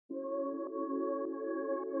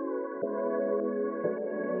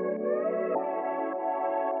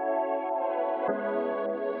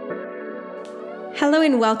Hello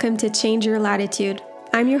and welcome to Change Your Latitude.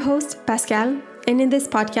 I'm your host, Pascal, and in this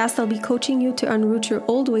podcast, I'll be coaching you to unroot your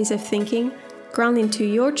old ways of thinking, ground into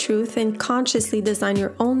your truth, and consciously design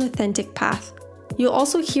your own authentic path. You'll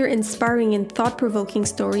also hear inspiring and thought-provoking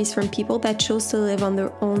stories from people that chose to live on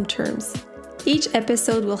their own terms. Each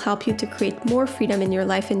episode will help you to create more freedom in your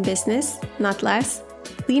life and business, not less.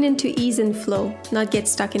 Lean into ease and flow, not get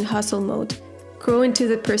stuck in hustle mode. Grow into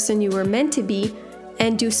the person you were meant to be,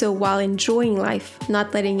 and do so while enjoying life,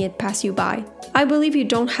 not letting it pass you by. I believe you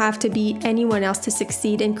don't have to be anyone else to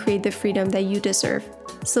succeed and create the freedom that you deserve.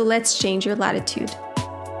 So let's change your latitude.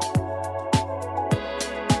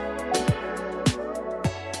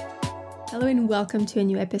 Hello and welcome to a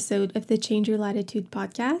new episode of the Change Your Latitude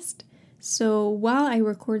podcast. So while I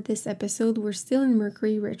record this episode, we're still in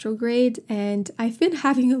Mercury retrograde, and I've been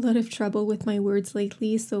having a lot of trouble with my words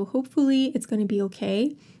lately, so hopefully it's going to be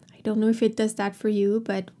okay. I don't know if it does that for you,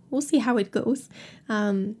 but we'll see how it goes.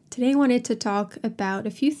 Today I wanted to talk about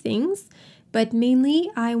a few things, but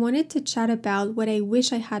mainly I wanted to chat about what I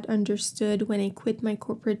wish I had understood when I quit my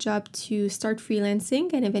corporate job to start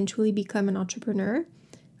freelancing and eventually become an entrepreneur.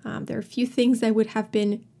 There are a few things that would have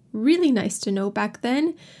been really nice to know back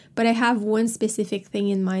then, but I have one specific thing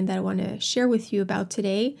in mind that I want to share with you about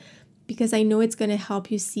today because I know it's going to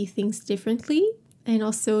help you see things differently and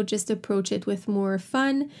also just approach it with more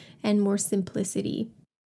fun and more simplicity.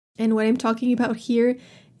 And what I'm talking about here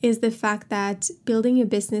is the fact that building a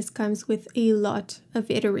business comes with a lot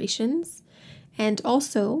of iterations, and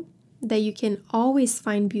also that you can always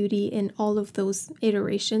find beauty in all of those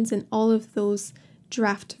iterations and all of those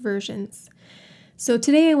draft versions. So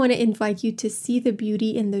today I want to invite you to see the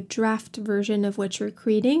beauty in the draft version of what you're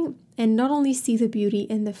creating, and not only see the beauty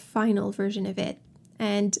in the final version of it.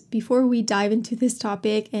 And before we dive into this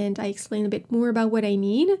topic and I explain a bit more about what I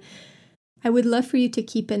mean, I would love for you to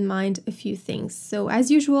keep in mind a few things. So as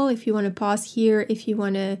usual, if you want to pause here, if you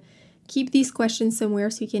want to keep these questions somewhere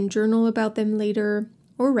so you can journal about them later,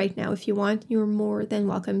 or right now if you want, you're more than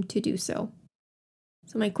welcome to do so.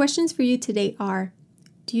 So my questions for you today are,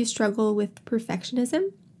 do you struggle with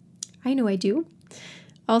perfectionism? I know I do.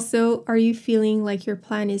 Also, are you feeling like your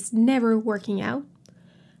plan is never working out?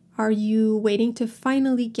 Are you waiting to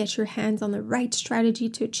finally get your hands on the right strategy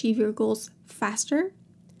to achieve your goals faster?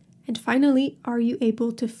 And finally, are you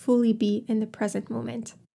able to fully be in the present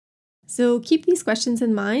moment? So keep these questions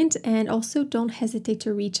in mind, and also don't hesitate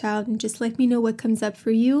to reach out and just let me know what comes up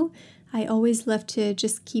for you. I always love to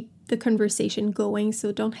just keep the conversation going,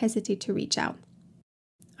 so don't hesitate to reach out.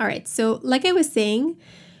 All right, so like I was saying,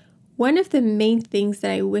 one of the main things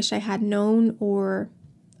that I wish I had known or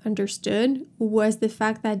understood was the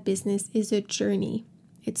fact that business is a journey.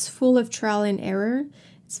 It's full of trial and error.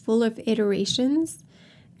 It's full of iterations.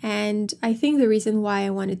 And I think the reason why I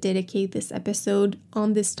want to dedicate this episode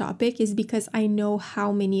on this topic is because I know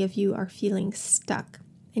how many of you are feeling stuck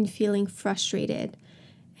and feeling frustrated.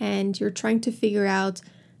 And you're trying to figure out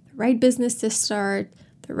the right business to start,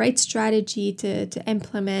 the right strategy to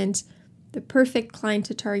implement, the perfect client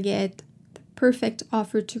to target, the perfect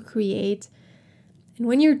offer to create. And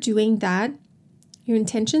when you're doing that, your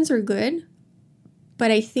intentions are good, but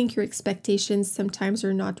I think your expectations sometimes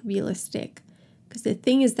are not realistic. Because the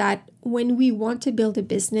thing is that when we want to build a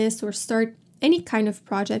business or start any kind of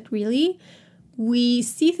project, really, we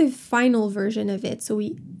see the final version of it. So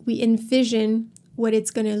we envision what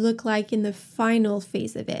it's going to look like in the final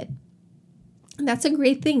phase of it. And that's a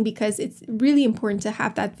great thing because it's really important to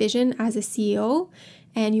have that vision as a CEO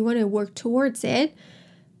and you want to work towards it.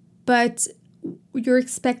 But you're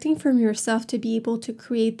expecting from yourself to be able to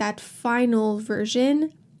create that final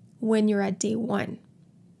version when you're at day one.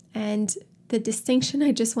 And the distinction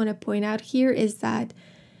I just want to point out here is that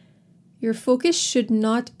your focus should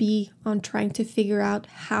not be on trying to figure out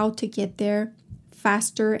how to get there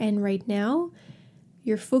faster and right now.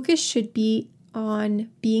 Your focus should be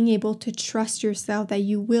on being able to trust yourself that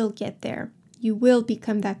you will get there. You will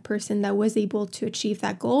become that person that was able to achieve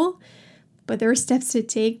that goal. But there are steps to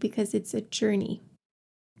take because it's a journey.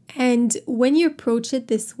 And when you approach it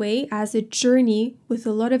this way as a journey with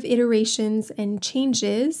a lot of iterations and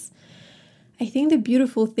changes, I think the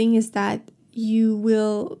beautiful thing is that you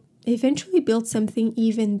will eventually build something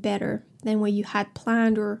even better than what you had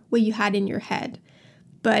planned or what you had in your head.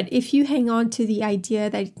 But if you hang on to the idea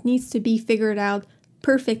that it needs to be figured out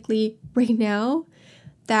perfectly right now,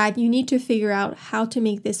 that you need to figure out how to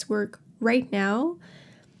make this work right now,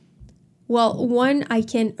 well, one, I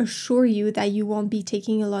can assure you that you won't be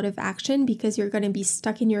taking a lot of action because you're going to be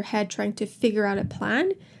stuck in your head trying to figure out a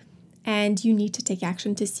plan, and you need to take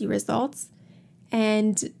action to see results.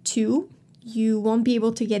 And two, you won't be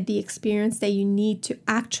able to get the experience that you need to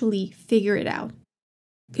actually figure it out.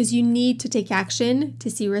 Because you need to take action to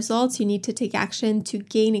see results, you need to take action to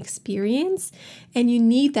gain experience, and you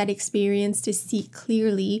need that experience to see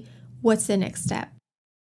clearly what's the next step.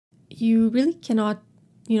 You really cannot,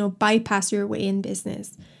 bypass your way in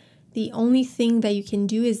business. The only thing that you can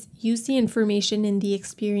do is use the information and the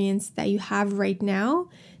experience that you have right now,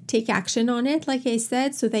 take action on it, like I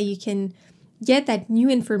said, so that you can get that new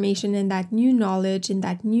information and that new knowledge and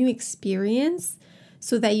that new experience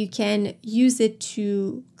so that you can use it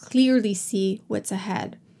to clearly see what's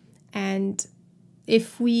ahead. And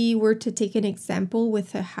if we were to take an example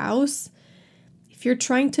with a house, if you're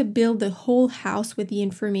trying to build the whole house with the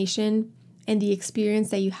information and the experience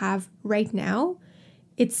that you have right now,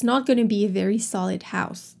 it's not going to be a very solid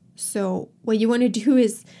house. So what you want to do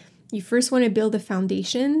is you first want to build the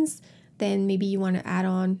foundations, then maybe you want to add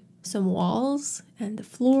on some walls and the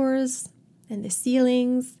floors and the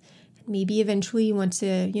ceilings. Maybe eventually you want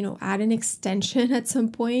to, add an extension at some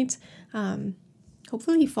point.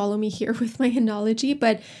 Hopefully you follow me here with my analogy,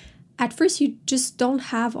 but at first you just don't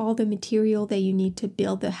have all the material that you need to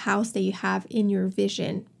build the house that you have in your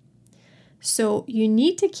vision. So you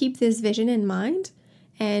need to keep this vision in mind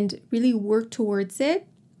and really work towards it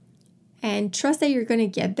and trust that you're going to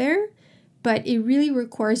get there, but it really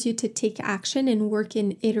requires you to take action and work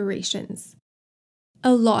in iterations.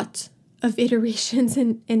 A lot of iterations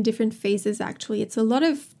and different phases, actually. It's a lot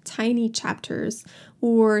of tiny chapters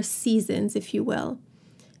or seasons, if you will.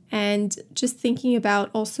 And just thinking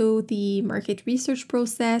about also the market research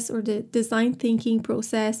process or the design thinking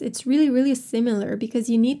process, it's really, really similar because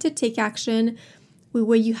you need to take action with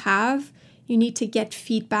what you have. You need to get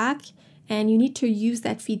feedback and you need to use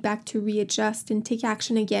that feedback to readjust and take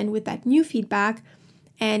action again with that new feedback.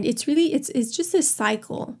 And it's just a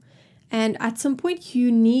cycle. And at some point,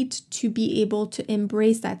 you need to be able to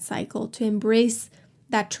embrace that cycle, to embrace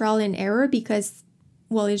that trial and error because,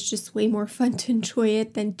 well, it's just way more fun to enjoy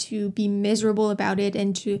it than to be miserable about it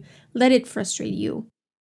and to let it frustrate you.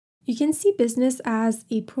 You can see business as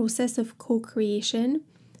a process of co-creation.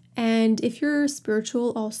 And if you're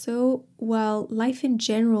spiritual also, well, life in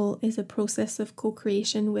general is a process of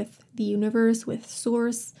co-creation with the universe, with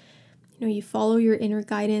source. You follow your inner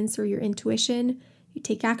guidance or your intuition. You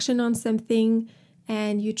take action on something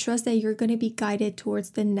and you trust that you're going to be guided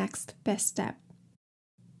towards the next best step.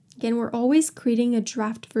 Again, we're always creating a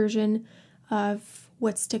draft version of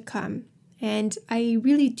what's to come. And I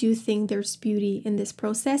really do think there's beauty in this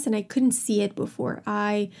process, and I couldn't see it before.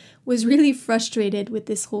 I was really frustrated with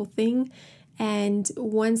this whole thing. And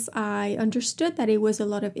once I understood that it was a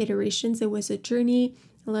lot of iterations, it was a journey,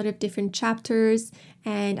 a lot of different chapters,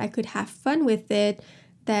 and I could have fun with it,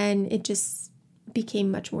 then it just became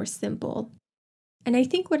much more simple. And I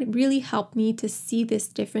think what really helped me to see this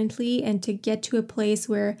differently and to get to a place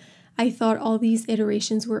where I thought all these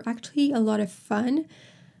iterations were actually a lot of fun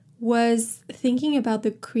was thinking about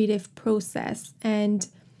the creative process. And,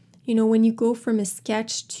 when you go from a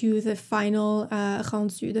sketch to the final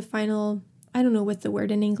rendu, the final, I don't know what's the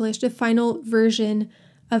word in English, the final version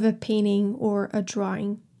of a painting or a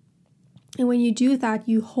drawing. And when you do that,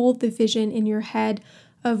 you hold the vision in your head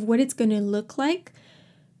of what it's going to look like,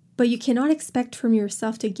 but you cannot expect from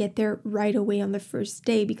yourself to get there right away on the first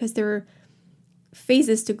day because there are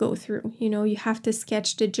phases to go through. You have to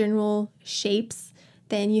sketch the general shapes,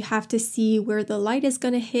 then you have to see where the light is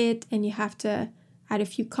going to hit, and you have to add a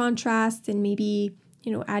few contrasts and maybe,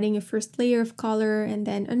 adding a first layer of color and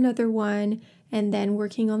then another one, and then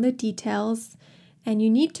working on the details. And you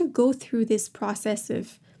need to go through this process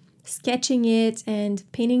of sketching it and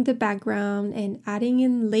painting the background and adding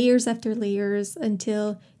in layers after layers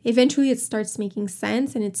until eventually it starts making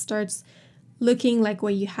sense and it starts looking like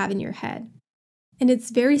what you have in your head. And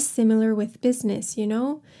it's very similar with business,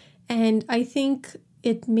 And I think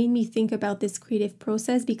it made me think about this creative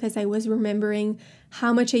process because I was remembering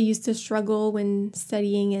how much I used to struggle when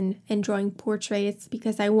studying and drawing portraits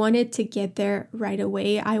because I wanted to get there right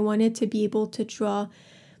away. I wanted to be able to draw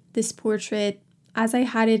this portrait as I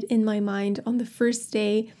had it in my mind on the first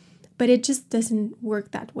day, but it just doesn't work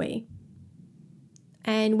that way.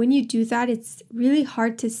 And when you do that, it's really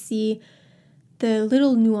hard to see the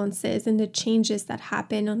little nuances and the changes that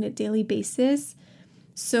happen on a daily basis.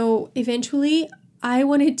 So eventually, I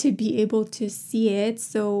wanted to be able to see it.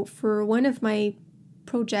 So for one of my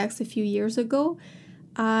projects a few years ago,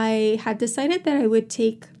 I had decided that I would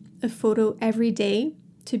take a photo every day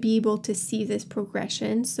to be able to see this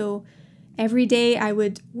progression. So every day I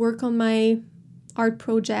would work on my art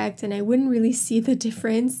project and I wouldn't really see the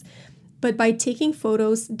difference. But by taking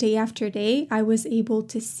photos day after day, I was able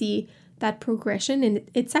to see that progression. And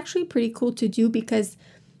it's actually pretty cool to do because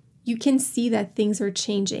you can see that things are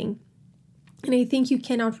changing. And I think you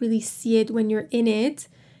cannot really see it when you're in it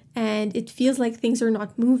and it feels like things are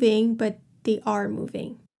not moving, but they are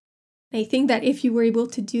moving. I think that if you were able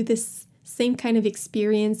to do this same kind of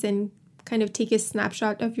experience and kind of take a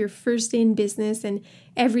snapshot of your first day in business and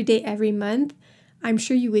every day, every month, I'm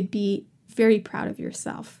sure you would be very proud of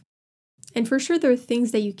yourself. And for sure, there are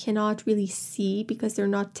things that you cannot really see because they're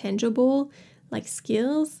not tangible, like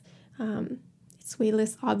skills. It's way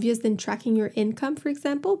less obvious than tracking your income, for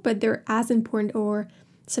example, but they're as important or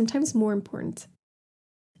sometimes more important.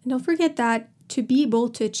 And don't forget that to be able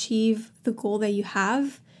to achieve the goal that you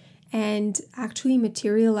have and actually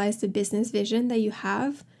materialize the business vision that you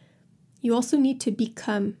have, you also need to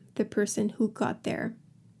become the person who got there.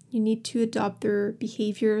 You need to adopt their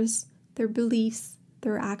behaviors, their beliefs,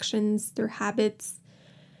 their actions, their habits.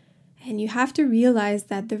 And you have to realize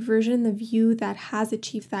that the version of you that has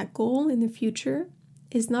achieved that goal in the future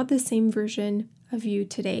is not the same version of you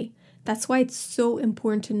today. That's why it's so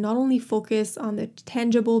important to not only focus on the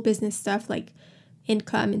tangible business stuff like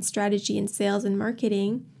income and strategy and sales and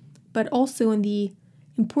marketing, but also on the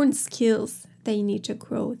important skills that you need to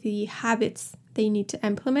grow, the habits that you need to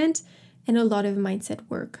implement, and a lot of mindset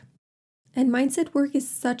work. And mindset work is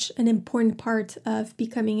such an important part of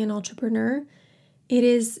becoming an entrepreneur. It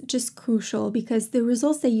is just crucial because the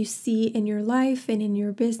results that you see in your life and in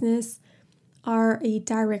your business are a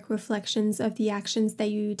direct reflections of the actions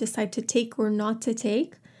that you decide to take or not to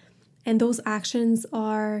take. And those actions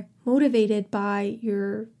are motivated by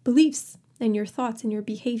your beliefs and your thoughts and your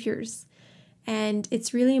behaviors. And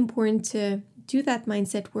it's really important to do that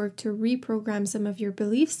mindset work to reprogram some of your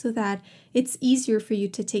beliefs so that it's easier for you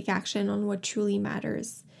to take action on what truly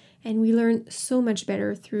matters. And we learn so much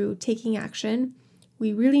better through taking action.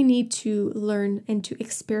 We really need to learn and to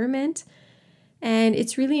experiment. And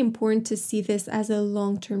it's really important to see this as a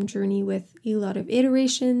long-term journey with a lot of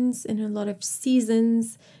iterations and a lot of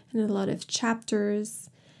seasons and a lot of chapters.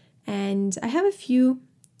 And I have a few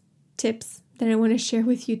tips that I want to share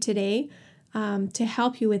with you today to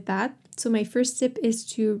help you with that. So my first tip is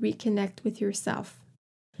to reconnect with yourself.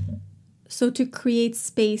 So to create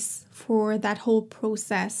space for that whole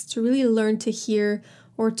process, to really learn to hear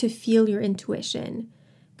or to feel your intuition.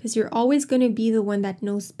 Because you're always going to be the one that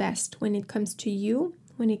knows best when it comes to you,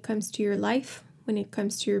 when it comes to your life, when it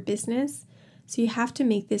comes to your business. So you have to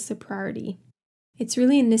make this a priority. It's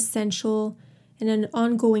really an essential and an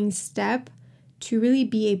ongoing step to really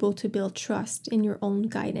be able to build trust in your own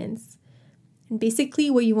guidance. And basically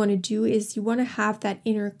what you want to do is you want to have that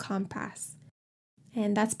inner compass.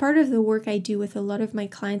 And that's part of the work I do with a lot of my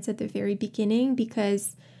clients at the very beginning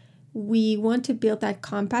because we want to build that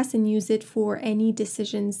compass and use it for any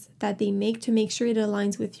decisions that they make to make sure it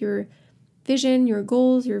aligns with your vision, your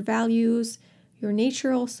goals, your values, your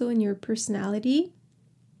nature also, and your personality.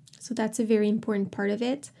 So that's a very important part of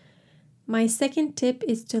it. My second tip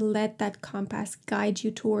is to let that compass guide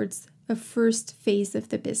you towards a first phase of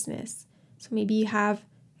the business. So maybe you have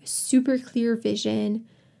a super clear vision,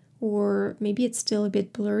 or maybe it's still a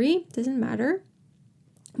bit blurry, doesn't matter.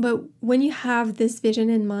 But when you have this vision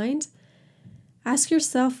in mind, ask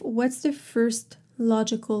yourself, what's the first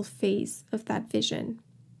logical phase of that vision?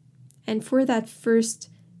 And for that first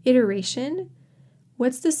iteration,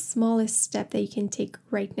 what's the smallest step that you can take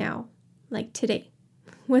right now, like today?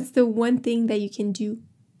 What's the one thing that you can do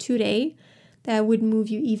today that would move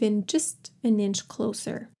you even just an inch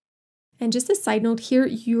closer? And just a side note here,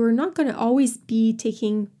 you're not going to always be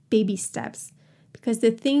taking baby steps because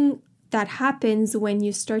the thing that happens when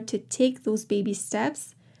you start to take those baby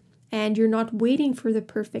steps and you're not waiting for the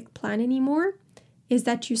perfect plan anymore is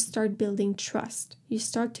that you start building trust. You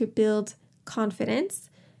start to build confidence.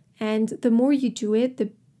 And the more you do it,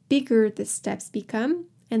 the bigger the steps become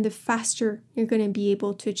and the faster you're going to be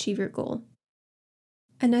able to achieve your goal.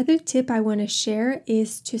 Another tip I want to share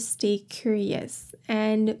is to stay curious.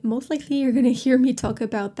 And most likely you're going to hear me talk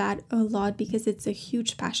about that a lot because it's a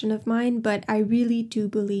huge passion of mine, but I really do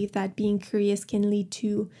believe that being curious can lead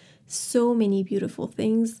to so many beautiful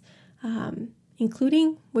things,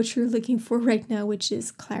 including what you're looking for right now, which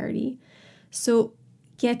is clarity. So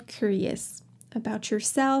get curious about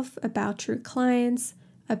yourself, about your clients,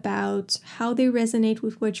 about how they resonate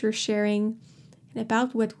with what you're sharing, and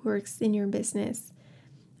about what works in your business.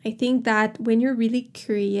 I think that when you're really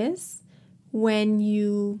curious, when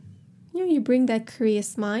you bring that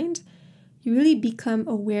curious mind, you really become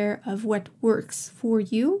aware of what works for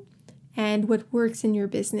you and what works in your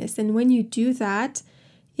business. And when you do that,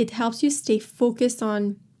 it helps you stay focused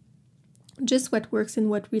on just what works and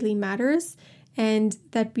what really matters. and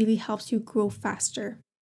that really helps you grow faster.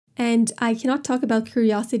 And I cannot talk about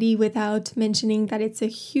curiosity without mentioning that it's a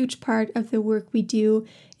huge part of the work we do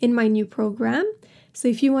in my new program. So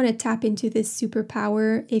if you want to tap into this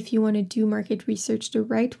superpower, if you want to do market research the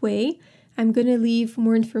right way, I'm going to leave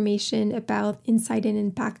more information about Insight and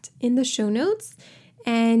Impact in the show notes.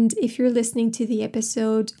 And if you're listening to the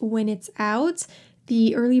episode when it's out,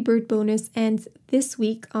 the early bird bonus ends this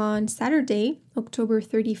week on Saturday, October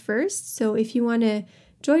 31st. So if you want to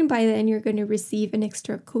join by then, you're going to receive an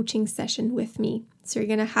extra coaching session with me. So you're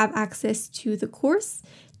going to have access to the course,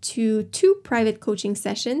 to 2 private coaching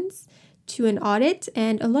sessions, to an audit,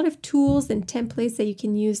 and a lot of tools and templates that you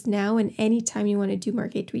can use now and anytime you want to do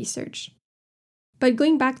market research. But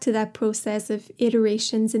going back to that process of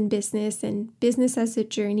iterations in business and business as a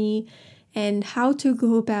journey and how to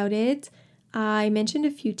go about it, I mentioned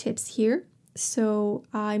a few tips here. So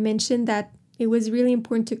I mentioned that it was really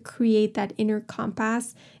important to create that inner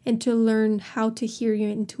compass and to learn how to hear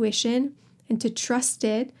your intuition and to trust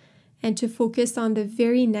it and to focus on the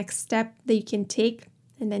very next step that you can take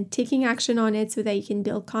and then taking action on it so that you can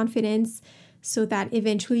build confidence so that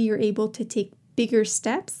eventually you're able to take bigger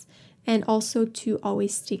steps and also to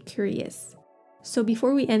always stay curious. So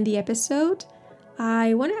before we end the episode,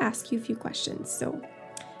 I want to ask you a few questions. So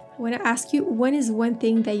I want to ask you, what is one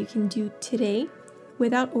thing that you can do today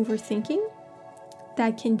without overthinking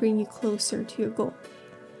that can bring you closer to your goal?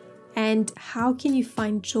 And how can you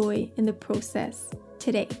find joy in the process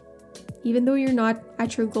today? Even though you're not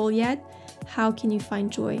at your goal yet, how can you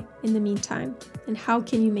find joy in the meantime? And how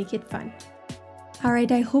can you make it fun? All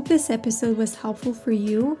right, I hope this episode was helpful for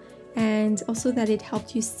you and also that it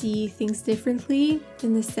helped you see things differently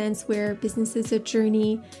in the sense where business is a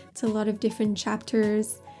journey. It's a lot of different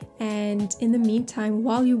chapters. And in the meantime,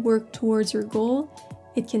 while you work towards your goal,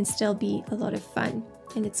 it can still be a lot of fun.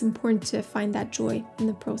 And it's important to find that joy in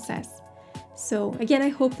the process. So again, I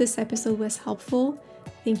hope this episode was helpful.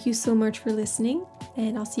 Thank you so much for listening,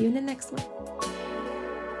 and I'll see you in the next one.